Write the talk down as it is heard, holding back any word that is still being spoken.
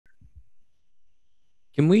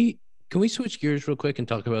Can we switch gears real quick and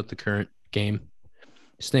talk about the current game?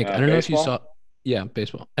 Snake, I don't know if you saw. Baseball? Yeah,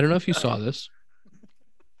 baseball. I don't know if you saw this,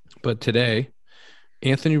 but today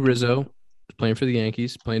Anthony Rizzo is playing for the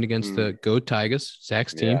Yankees, playing against Mm, the Go Tigers,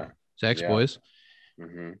 Zach's team, yeah, Zach's yeah. boys.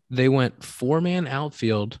 hmm They went four-man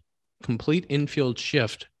outfield, complete infield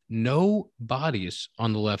shift, no bodies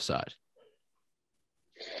on the left side.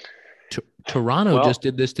 Toronto just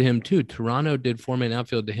Well, did this to him too. Toronto did four-man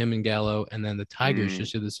outfield to him and Gallo, and then the Tigers mm,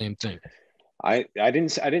 just did the same thing. I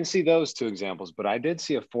didn't see those two examples, but I did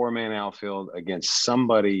see a four-man outfield against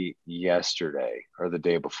somebody yesterday or the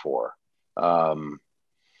day before. Um,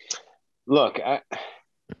 look,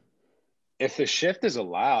 if the shift is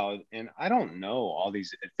allowed, and I don't know all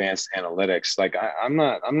these advanced analytics, like I'm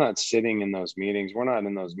not sitting in those meetings. We're not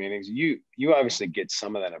in those meetings. You obviously get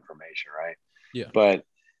some of that information, right? Yeah. But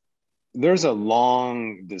there's a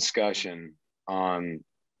long discussion on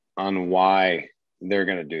why they're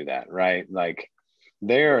going to do that, right? Like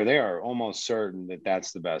they are almost certain that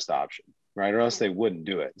that's the best option, right? Or else they wouldn't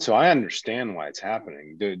do it. So I understand why it's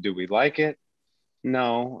happening. Do we like it?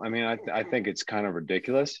 No. I mean, I think it's kind of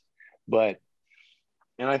ridiculous, but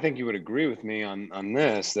and I think you would agree with me on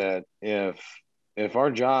this that if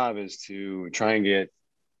our job is to try and get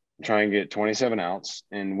 27 outs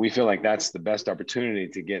and we feel like that's the best opportunity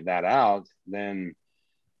to get that out, then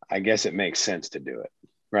I guess it makes sense to do it,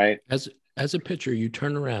 right? As a pitcher, you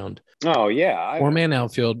turn around, Oh yeah, four-man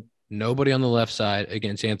outfield, nobody on the left side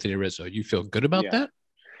against Anthony Rizzo. You feel good about yeah. that,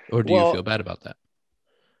 or do you feel Well, bad about that?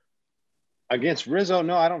 against Rizzo,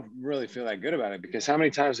 no, I don't really feel that good about it because how many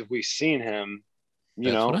times have we seen him,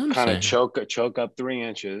 That's what I'm kind of saying. choke up 3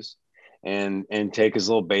 inches and take his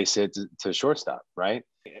little base hit to shortstop, right?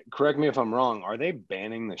 Correct me if I'm wrong. Are they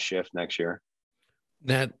banning the shift next year?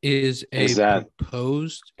 That is Is a that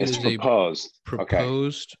proposed. It it's is a proposed? Okay.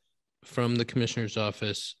 proposed from the commissioner's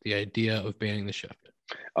office. The idea of banning the shift.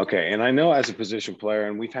 Okay. And I know as a position player,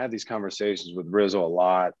 and we've had these conversations with Rizzo a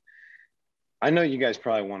lot. I know you guys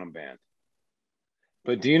probably want him banned,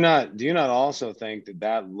 but do you not also think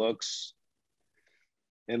that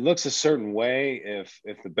it looks a certain way if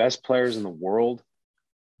the best players in the world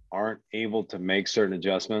aren't able to make certain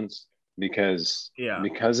adjustments Yeah.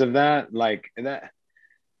 because of that, like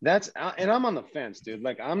that's and I'm on the fence, dude.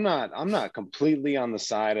 Like I'm not completely on the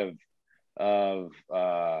side of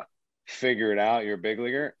figure it out, you're a big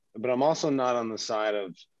leaguer, but I'm also not on the side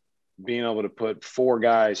of being able to put four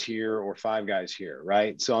guys here or five guys here,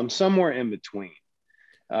 right? So I'm somewhere in between.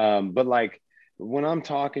 But like when I'm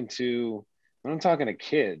talking to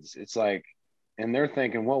kids, it's like, and they're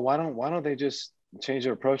thinking, well, why don't they just change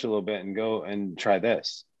their approach a little bit and go and try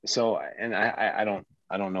this? So, and I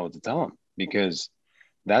don't know what to tell them because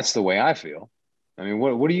that's the way I feel. I mean,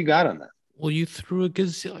 what do you got on that? Well, you threw a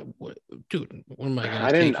gazillion. Dude, what am I going to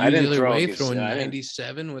I didn't take I you the didn't other throw a way? gazillion. Throwing I didn't.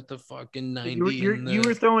 97 with the fucking You were 90 you're, in you were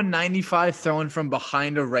the. throwing 95 throwing from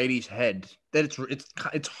behind a righty's head. That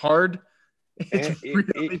it's hard. It's It, it,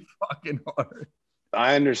 it, really fucking hard.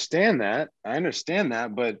 I understand that.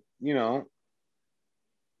 But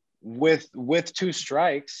with two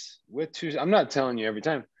strikes, I'm not telling you every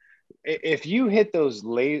time. If you hit those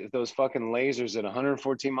fucking lasers at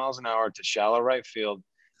 114 miles an hour to shallow right field,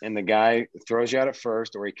 and the guy throws you out at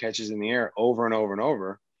first, or he catches in the air over and over and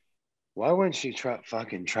over, why wouldn't you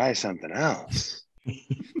try something else?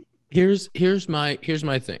 Here's my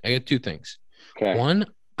thing. I got two things. Okay. One,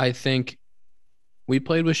 I think we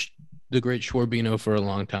played with the great Schwarbino for a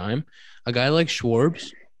long time. A guy like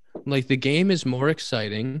Schwarbs, like the game is more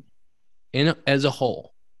exciting in as a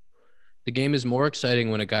whole. The game is more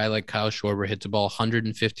exciting when a guy like Kyle Schwarber hits a ball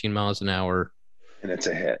 115 miles an hour And it's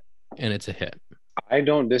a hit. and it's a hit. I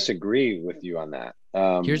don't disagree with you on that.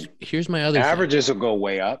 Here's my other thing. Averages will go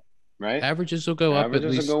way up, right? Averages will go up at Averages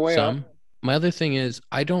will least go way up. some. My other thing is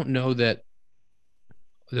I don't know that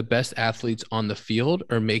the best athletes on the field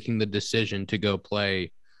are making the decision to go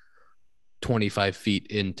play 25 feet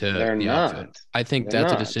into They're the outfield. not. I think They're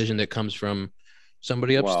that's a not. decision that comes from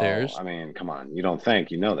somebody Well, upstairs. I mean, come on. You don't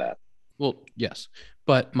think you know that. Well, yes.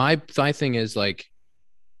 But my thing is like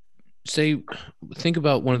say think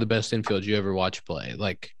about one of the best infields you ever watch play.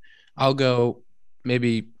 Like I'll go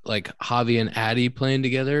maybe like Javi and Addy playing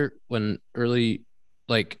together when early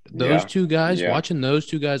like those Yeah. two guys, Yeah. watching those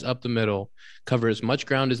two guys up the middle cover as much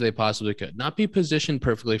ground as they possibly could. Not be positioned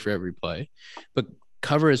perfectly for every play, but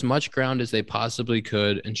cover as much ground as they possibly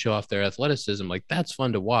could and show off their athleticism. Like that's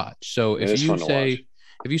fun to watch. So It is fun to watch.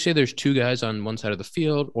 if you say there's two guys on one side of the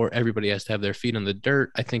field or everybody has to have their feet on the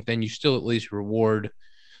dirt, I think then you still at least reward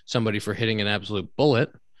somebody for hitting an absolute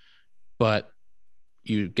bullet. But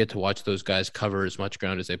you get to watch those guys cover as much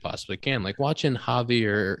ground as they possibly can. Like watching Javi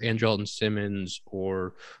or Andrelton Simmons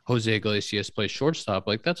or Jose Iglesias play shortstop,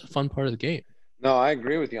 like that's a fun part of the game. No, I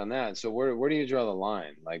agree with you on that. So where do you draw the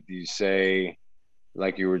line? Like, do you say,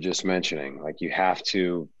 like you were just mentioning, like you have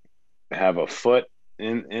to have a foot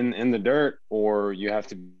in the dirt, or you have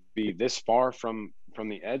to be this far from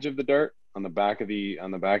the edge of the dirt on the back of the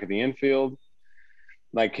infield?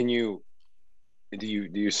 Like, do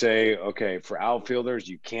you say, okay, for outfielders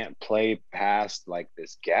you can't play past like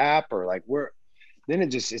this gap, or like where? Then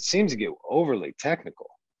it seems to get overly technical.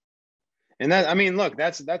 And that, I mean, look,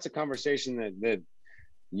 that's a conversation that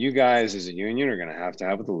you guys as a union are going to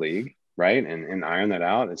have with the league, right? And iron that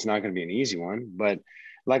out. It's not going to be an easy one, but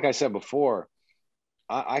like I said before,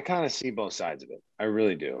 I kind of see both sides of it. I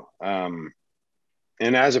really do. And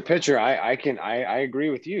as a pitcher, I agree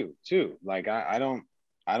with you too. Like I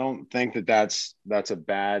don't think that's a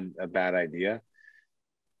bad idea.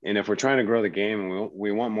 And if we're trying to grow the game and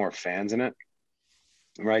we want more fans in it,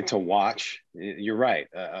 right, to watch, you're right.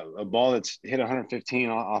 A ball that's hit 115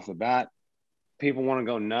 off the bat, people want to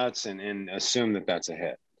go nuts and assume that that's a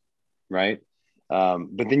hit, right?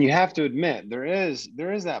 But then you have to admit there is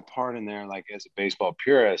that part in there, like as a baseball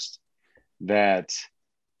purist, that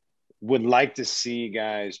would like to see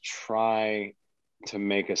guys try to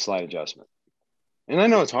make a slight adjustment. And I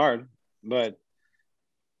know it's hard, but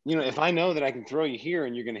if I know that I can throw you here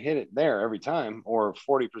and you're going to hit it there every time or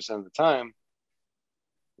 40% of the time,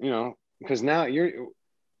 because now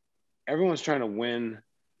everyone's trying to win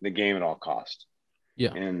the game at all costs.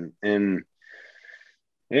 Yeah. And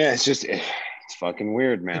yeah, it's fucking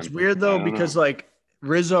weird, man. It's weird though, because like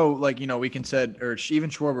Rizzo, like, we can said, or even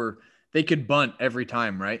Schwarber, they could bunt every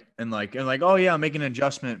time, right? And like, oh yeah, I'm making an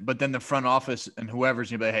adjustment. But then the front office and whoever's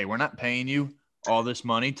gonna be like, hey, we're not paying you all this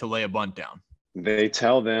money to lay a bunt down. They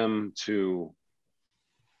tell them to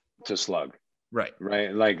slug. Right.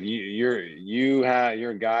 Like you're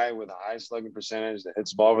a guy with a high slugging percentage that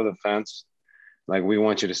hits the ball over the fence. Like, we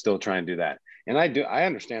want you to still try and do that. And I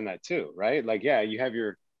understand that too, right? Like, yeah,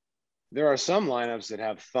 there are some lineups that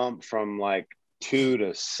have thump from like 2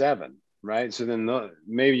 to 7, right? So then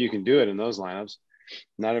maybe you can do it in those lineups.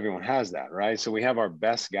 Not everyone has that, right? So we have our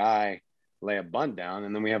best guy lay a bunt down,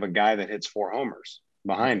 and then we have a guy that hits 4 homers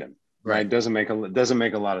behind him, right? Doesn't make a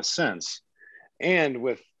lot of sense. And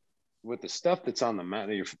with the stuff that's on the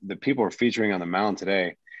mound that people are featuring on the mound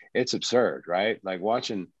today, it's absurd, right? Like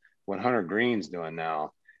watching what Hunter Green's doing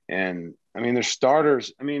now. And I mean, there's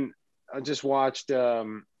starters. I mean, I just watched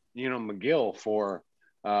McGill for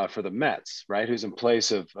the Mets, right? Who's in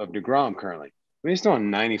place of DeGrom currently. I mean, he's throwing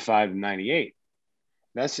 95 to 98.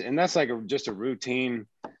 That's like just a routine.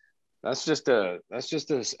 That's just a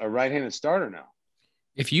right-handed starter now.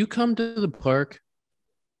 If you come to the park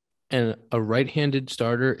and a right-handed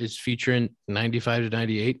starter is featuring 95 to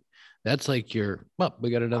 98, that's like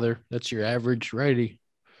that's your average righty.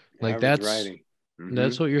 Like average righty. Mm-hmm.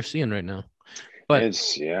 That's what you're seeing right now. But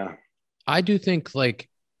I do think like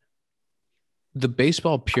the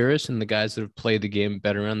baseball purists and the guys that have played the game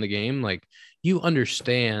better on the game, like you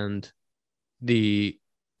understand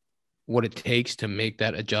what it takes to make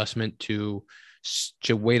that adjustment to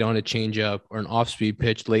wait on a changeup or an off-speed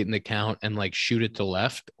pitch late in the count and like shoot it to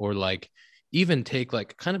left, or like even take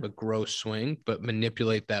like kind of a gross swing but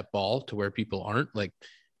manipulate that ball to where people aren't. Like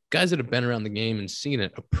guys that have been around the game and seen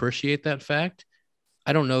it appreciate that fact.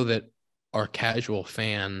 I don't know that our casual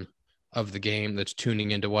fan of the game that's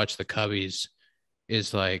tuning in to watch the Cubbies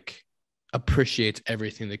is like appreciates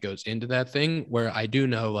everything that goes into that thing, where I do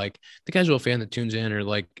know like the casual fan that tunes in or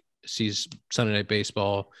like sees Sunday Night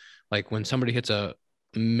Baseball, like when somebody hits a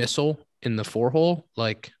missile in the 4-hole,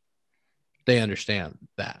 like they understand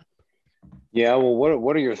that. Yeah. Well,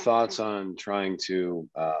 what are your thoughts on trying to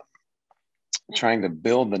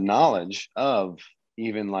build the knowledge of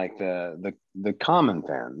even like the common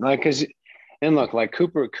fan, like, and look, like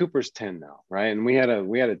Cooper's 10 now, right? And we had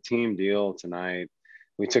a team deal tonight.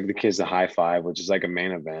 We took the kids to High Five, which is like a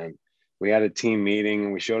main event. We had a team meeting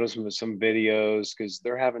and we showed us some videos because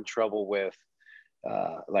they're having trouble with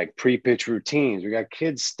like pre-pitch routines. We got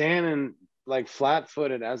kids standing like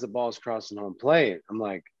flat-footed as the ball's crossing home plate. I'm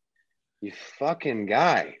like, you fucking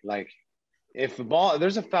guy. Like, if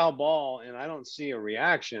there's a foul ball and I don't see a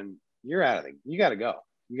reaction, you're out of it. You got to go.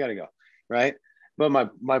 Right. But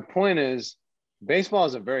my point is, baseball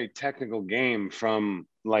is a very technical game from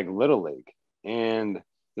like Little League. And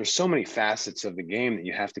there's so many facets of the game that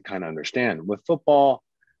you have to kind of understand. With football,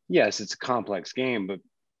 yes, it's a complex game, but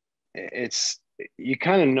you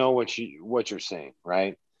kind of know what you're saying,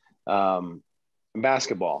 right?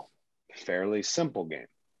 Basketball, fairly simple game,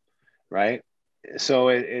 right? so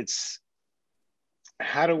it's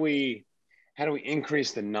how do we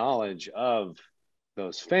increase the knowledge of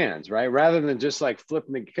those fans, right? Rather than just like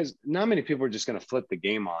flipping because not many people are just going to flip the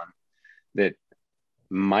game on that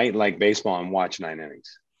might like baseball and watch 9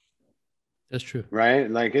 innings. That's true. Right?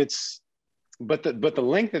 Like but the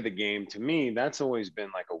length of the game, to me, that's always been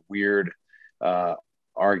like a weird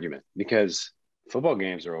argument because football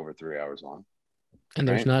games are over 3 hours long. And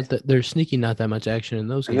there's sneaky not that much action in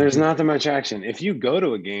those games. And there's not that much action. If you go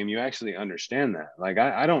to a game, you actually understand that. Like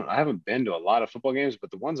I haven't been to a lot of football games, but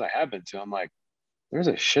the ones I have been to, I'm like, there's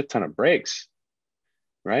a shit ton of breaks.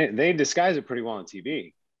 Right? They disguise it pretty well on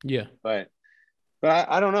TV. Yeah. But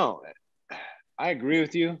I don't know. I agree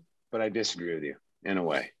with you, but I disagree with you in a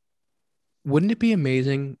way. Wouldn't it be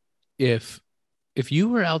amazing if you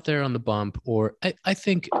were out there on the bump, or I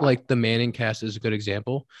think like the Manning cast is a good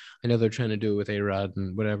example. I know they're trying to do it with A-Rod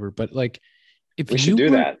and whatever, but like if we should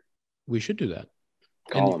do that. We should do that.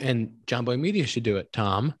 And John Boy Media should do it.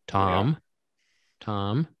 Tom.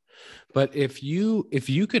 But if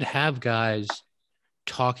you could have guys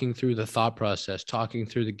talking through the thought process, talking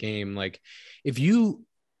through the game, like if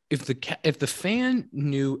the fan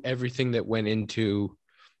knew everything that went into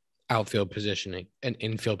outfield positioning and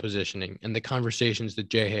infield positioning and the conversations that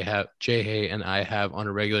Jay and I have on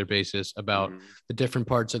a regular basis about the different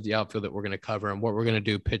parts of the outfield that we're going to cover and what we're going to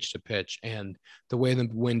do pitch to pitch and the way the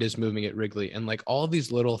wind is moving at Wrigley and like all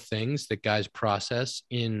these little things that guys process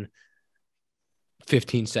in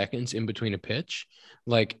 15 seconds in between a pitch,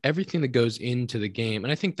 like everything that goes into the game.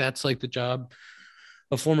 And I think that's like the job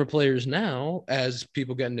of former players now as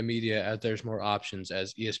people get into media, as there's more options,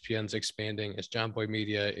 as ESPN's expanding, as John Boy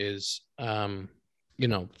Media is,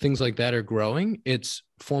 things like that are growing. It's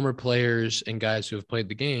former players and guys who have played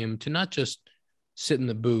the game to not just sit in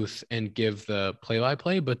the booth and give the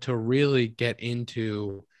play-by-play, but to really get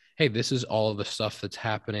into, hey, this is all of the stuff that's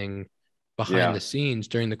happening behind the scenes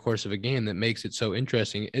during the course of a game that makes it so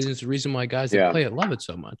interesting. And it's the reason why guys that play it love it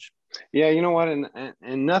so much. Yeah, you know what?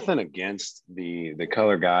 And nothing against the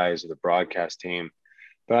color guys or the broadcast team,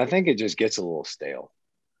 but I think it just gets a little stale.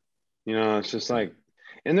 It's just like,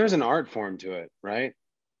 and there's an art form to it, right?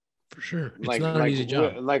 For sure. It's not an easy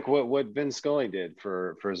job. Like what Vin Scully did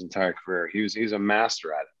for his entire career. He's a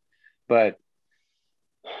master at it. But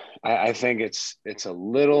I think it's a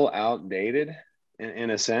little outdated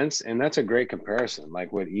in a sense, and that's a great comparison.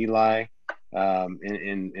 Like what Eli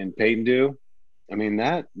and Peyton do. I mean,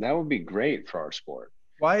 that would be great for our sport.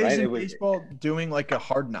 Why isn't baseball doing like a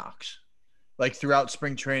Hard Knocks, like throughout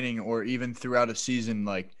spring training or even throughout a season?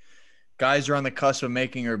 Like guys are on the cusp of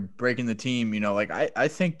making or breaking the team. Like I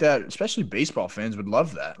think that especially baseball fans would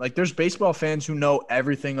love that. Like there's baseball fans who know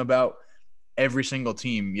everything about every single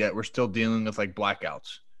team, yet we're still dealing with like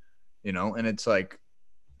blackouts, and it's like,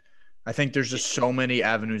 I think there's just so many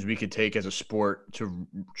avenues we could take as a sport to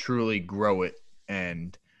truly grow it,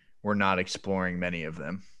 and we're not exploring many of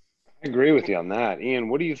them. I agree with you on that. Ian,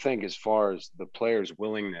 what do you think as far as the players'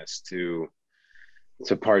 willingness to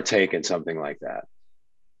partake in something like that?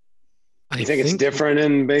 You think it's different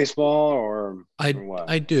in baseball or what?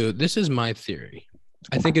 I do. This is my theory.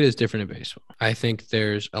 I think it is different in baseball. I think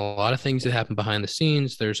there's a lot of things that happen behind the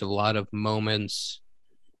scenes. There's a lot of moments,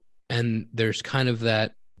 and there's kind of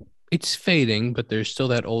that, it's fading, but there's still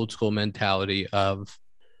that old school mentality of,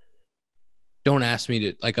 don't ask me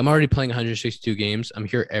to, like, I'm already playing 162 games. I'm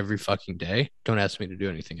here every fucking day. Don't ask me to do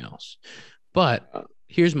anything else. But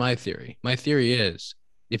here's my theory. My theory is,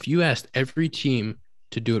 if you asked every team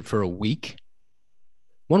to do it for a week,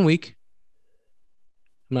 1 week,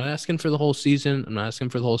 I'm not asking for the whole season. I'm not asking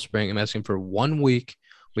for the whole spring. I'm asking for 1 week.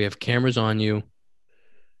 We have cameras on you.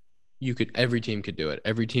 Every team could do it.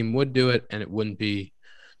 Every team would do it, and it wouldn't be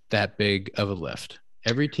that big of a lift.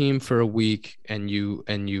 Every team for a week, and you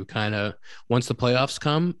kind of, once the playoffs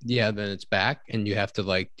come, then it's back and you have to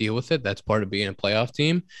like deal with it. That's part of being a playoff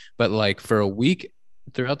team. But like for a week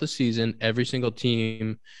throughout the season, every single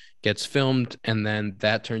team gets filmed, and then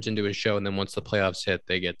that turns into a show. And then once the playoffs hit,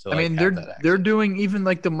 they get to like, they're doing even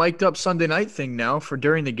like the mic'd up Sunday night thing now for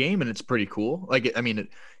during the game, and it's pretty cool. Like, it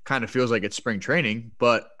kind of feels like it's spring training,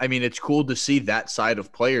 but it's cool to see that side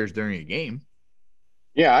of players during a game.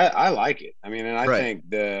 Yeah, I like it. And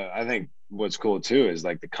I think what's cool too is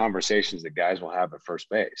like the conversations that guys will have at first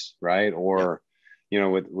base, right? Or,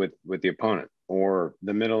 with the opponent, or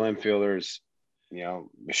the middle infielders,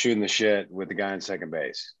 shooting the shit with the guy in second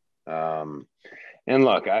base. And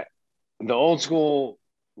look, the old school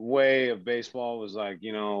way of baseball was like,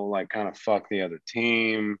 like kind of fuck the other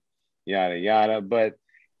team, yada yada. But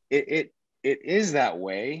it is that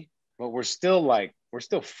way, but we're still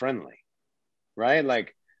friendly. Right?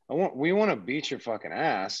 Like, we want to beat your fucking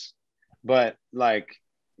ass, but like,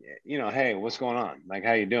 hey, what's going on? Like,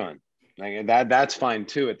 how you doing? Like that's fine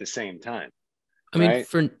too at the same time. I mean, Right?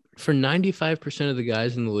 for 95% of the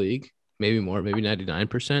guys in the league, maybe more, maybe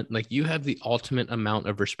 99%, like you have the ultimate amount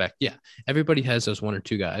of respect. Yeah, everybody has those one or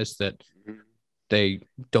two guys that they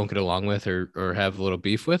don't get along with or have a little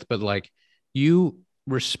beef with, but like you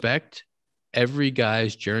respect every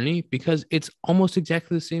guy's journey because it's almost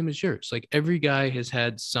exactly the same as yours. Like every guy has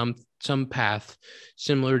had some path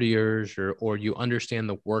similar to yours, or you understand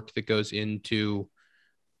the work that goes into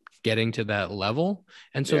getting to that level.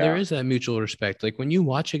 And so there is that mutual respect. Like when you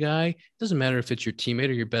watch a guy, it doesn't matter if it's your teammate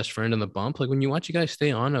or your best friend on the bump. Like when you watch a guy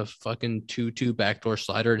stay on a fucking 2-2 backdoor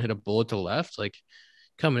slider and hit a bullet to the left, like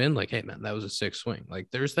coming in like, hey man, that was a sick swing. Like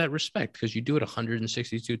there's that respect because you do it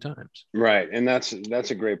 162 times. Right. And that's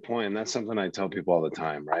a great point. And that's something I tell people all the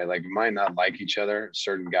time, right? Like we might not like each other,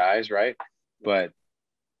 certain guys, right? But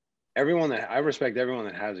I respect everyone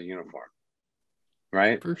that has a uniform.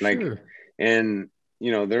 Right. For like, sure. And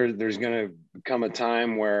there's gonna come a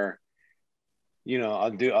time where,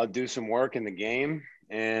 I'll do some work in the game.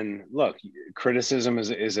 And look, criticism is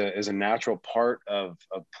a natural part of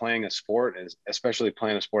playing a sport, especially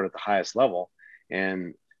playing a sport at the highest level.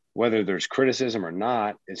 And whether there's criticism or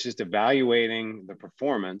not, it's just evaluating the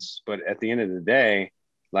performance. But at the end of the day,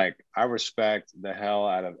 like I respect the hell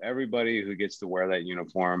out of everybody who gets to wear that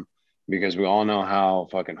uniform because we all know how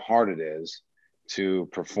fucking hard it is to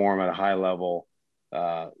perform at a high level,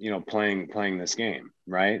 playing this game.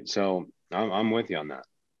 Right. So I'm with you on that.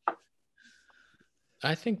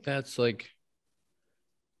 I think that's like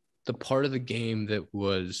the part of the game that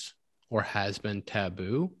was or has been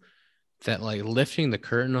taboo, that like lifting the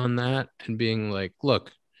curtain on that and being like,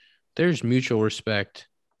 look, there's mutual respect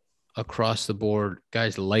across the board.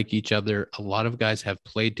 Guys like each other. A lot of guys have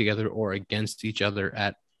played together or against each other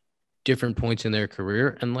at different points in their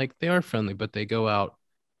career. And like they are friendly, but they go out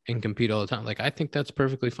and compete all the time. Like I think that's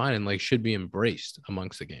perfectly fine and like should be embraced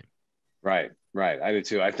amongst the game. Right. I do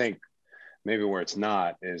too. I think maybe where it's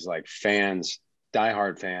not is like fans,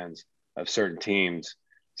 diehard fans of certain teams,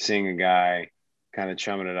 seeing a guy kind of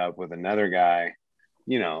chumming it up with another guy.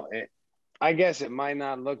 I guess it might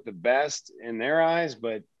not look the best in their eyes,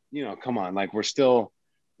 but come on, like we're still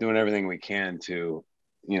doing everything we can to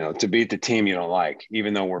beat the team you don't like,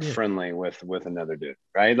 even though we're friendly with another dude,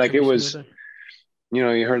 right? Like it was, you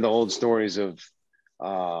heard the old stories of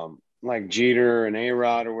like Jeter and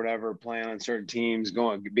A-Rod or whatever playing on certain teams,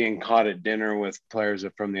 being caught at dinner with players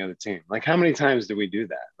from the other team. Like how many times do we do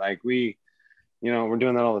that? Like we're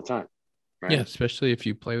doing that all the time. Right? Yeah, especially if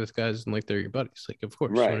you play with guys and like they're your buddies. Like of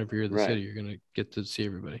course, whenever you're in the city, you're gonna get to see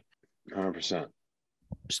everybody. 100%.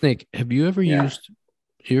 Snake, have you ever used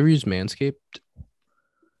Manscaped?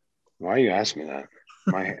 Why are you asking me that?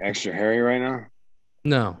 Am I extra hairy right now?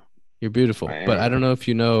 No, you're beautiful. But I don't know if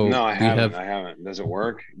you know. No, I haven't. Does it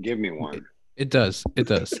work? Give me one. It does.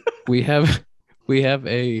 we have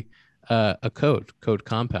a code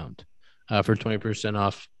compound for 20%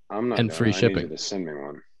 off and free shipping. I need you to send me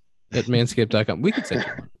one. At manscaped.com. We could send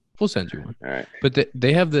you one. We'll send you one. All right. But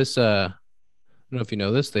they have this I don't know if you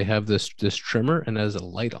know this, they have this trimmer and it has a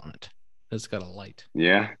light on it. It's got a light.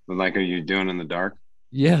 Yeah. Like, are you doing in the dark?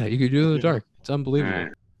 Yeah, you could do it in the dark. It's unbelievable.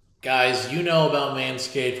 Right. Guys, you know about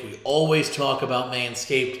Manscaped. We always talk about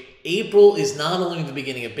Manscaped. April is not only the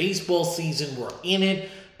beginning of baseball season, we're in it,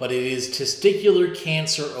 but it is Testicular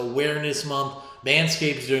Cancer Awareness Month.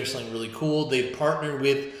 Manscaped is doing something really cool. They've partnered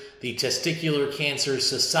with the Testicular Cancer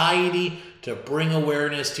Society to bring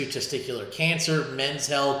awareness to testicular cancer, men's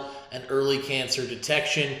health, and early cancer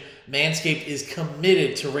detection. Manscaped is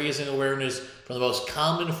committed to raising awareness for the most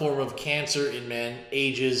common form of cancer in men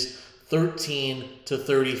ages 13 to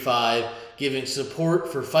 35, giving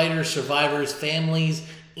support for fighters, survivors, families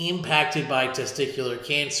impacted by testicular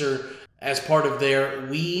cancer as part of their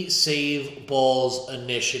We Save Balls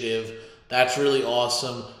initiative. That's really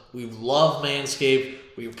awesome. We love Manscaped.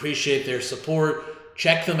 We appreciate their support.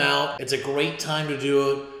 Check them out. It's a great time to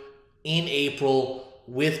do it in April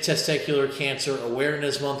with Testicular Cancer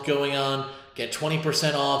Awareness Month going on. Get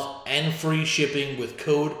 20% off and free shipping with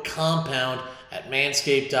code COMPOUND at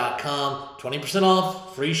manscaped.com. 20%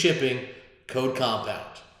 off, free shipping, code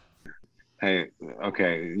COMPOUND. Hey,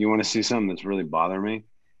 okay, you want to see something that's really bothering me?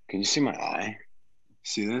 Can you see my eye?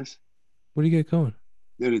 See this? What do you get going?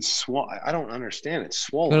 Dude, it's swollen. I don't understand. It's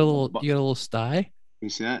swollen. You got a little sty? You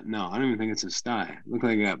see that? No, I don't even think it's a sty. Look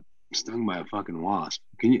like I got stung by a fucking wasp.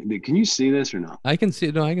 Can you see this or no? I can see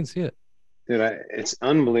it. No, I can see it. Dude, it's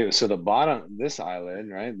unbelievable. So the bottom, this eyelid,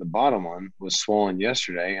 right? The bottom one was swollen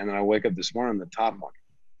yesterday, and then I wake up this morning, the top one.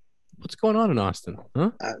 What's going on in Austin? Huh?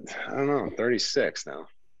 I don't know. I'm 36 now.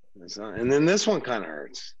 And then this one kind of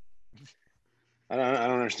hurts. I don't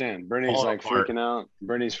understand. Brittany's Falling like apart. freaking out.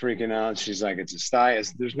 Brittany's freaking out. She's like, it's a sty.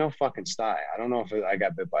 There's no fucking sty. I don't know if I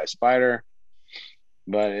got bit by a spider,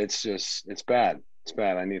 but it's bad. It's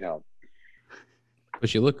bad. I need help.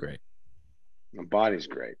 But you look great. My body's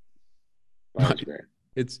great. Body's great.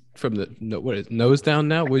 It's from the what is nose down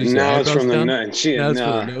now? What do you say? Now it's Eyebrows from the down? nose. Now it's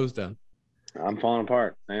from the nose down. I'm falling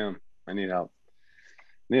apart. I am. I need help.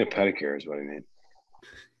 I need a pedicure is what I need.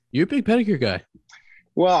 You're a big pedicure guy.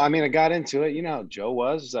 Well, I mean, I got into it. You know how Joe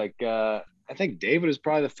was. Like, I think David was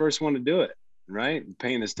probably the first one to do it, right?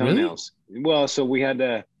 Painting his toenails. Really? Well, so we had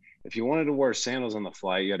to, if you wanted to wear sandals on the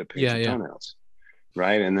flight, you had to paint your toenails,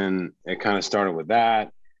 right? And then it kind of started with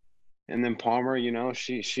that. And then Palmer, you know,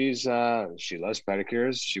 she loves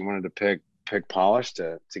pedicures. She wanted to pick polish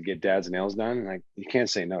to get Dad's nails done. Like, you can't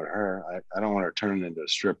say no to her. I don't want her turning into a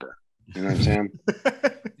stripper. You know what I'm saying?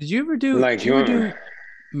 Did you ever do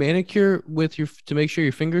manicure with to make sure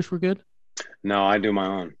your fingers were good? No, I do my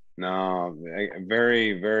own. No,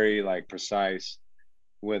 very, very like precise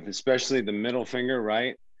with especially the middle finger,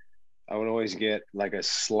 right? I would always get like a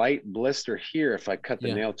slight blister here if I cut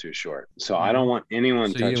the nail too short. So I don't want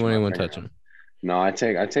anyone touching. You don't want anyone touching them. No, I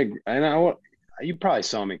take, and you probably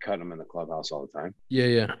saw me cut them in the clubhouse all the time.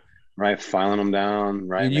 Yeah. Right, filing them down.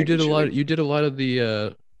 Right, you did a lot. You did a lot of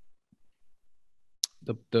the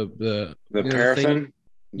paraffin.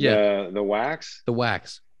 The wax. The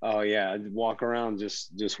wax. Oh yeah, I'd walk around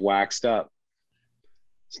just waxed up.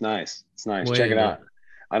 It's nice. It's nice. Way Check it out.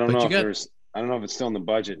 I don't know if it's still in the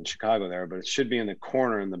budget in Chicago there, but it should be in the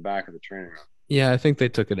corner in the back of the training room. Yeah, I think they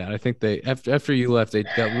took it out. I think they after you left, they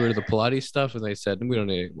got rid of the Pilates stuff and they said we don't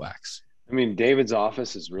need any wax. I mean, David's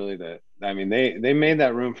office is really they made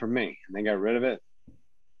that room for me and they got rid of it.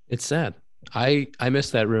 It's sad. I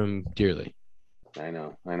miss that room dearly. I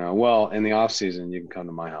know. Well, in the off season, you can come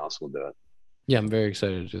to my house. We'll do it. Yeah, I'm very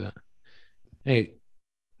excited to do that. Hey,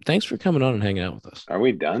 thanks for coming on and hanging out with us. Are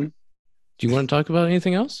we done? Do you want to talk about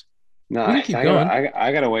anything else? No,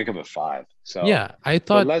 I got to wake up at 5. So yeah, I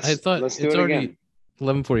thought let's it's do it already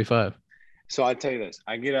 11:45. So I tell you this: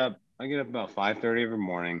 I get up about 5:30 every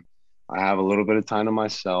morning. I have a little bit of time to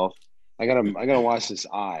myself. I gotta watch this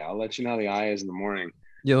eye. I'll let you know how the eye is in the morning.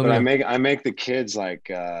 Yeah, but I make the kids like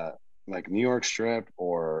New York strip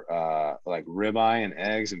or like ribeye and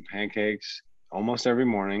eggs and pancakes almost every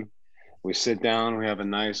morning. We sit down. We have a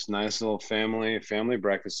nice little family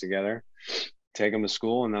breakfast together. Take them to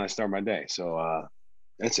school, and then I start my day. So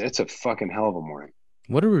it's a fucking hell of a morning.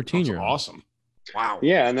 What a routine! You're awesome. Wow.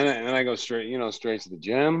 Yeah, and then I go straight to the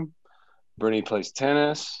gym. Brittany plays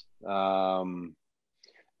tennis. We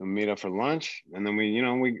meet up for lunch, and then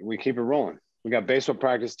we keep it rolling. We got baseball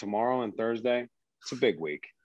practice tomorrow and Thursday. It's a big week.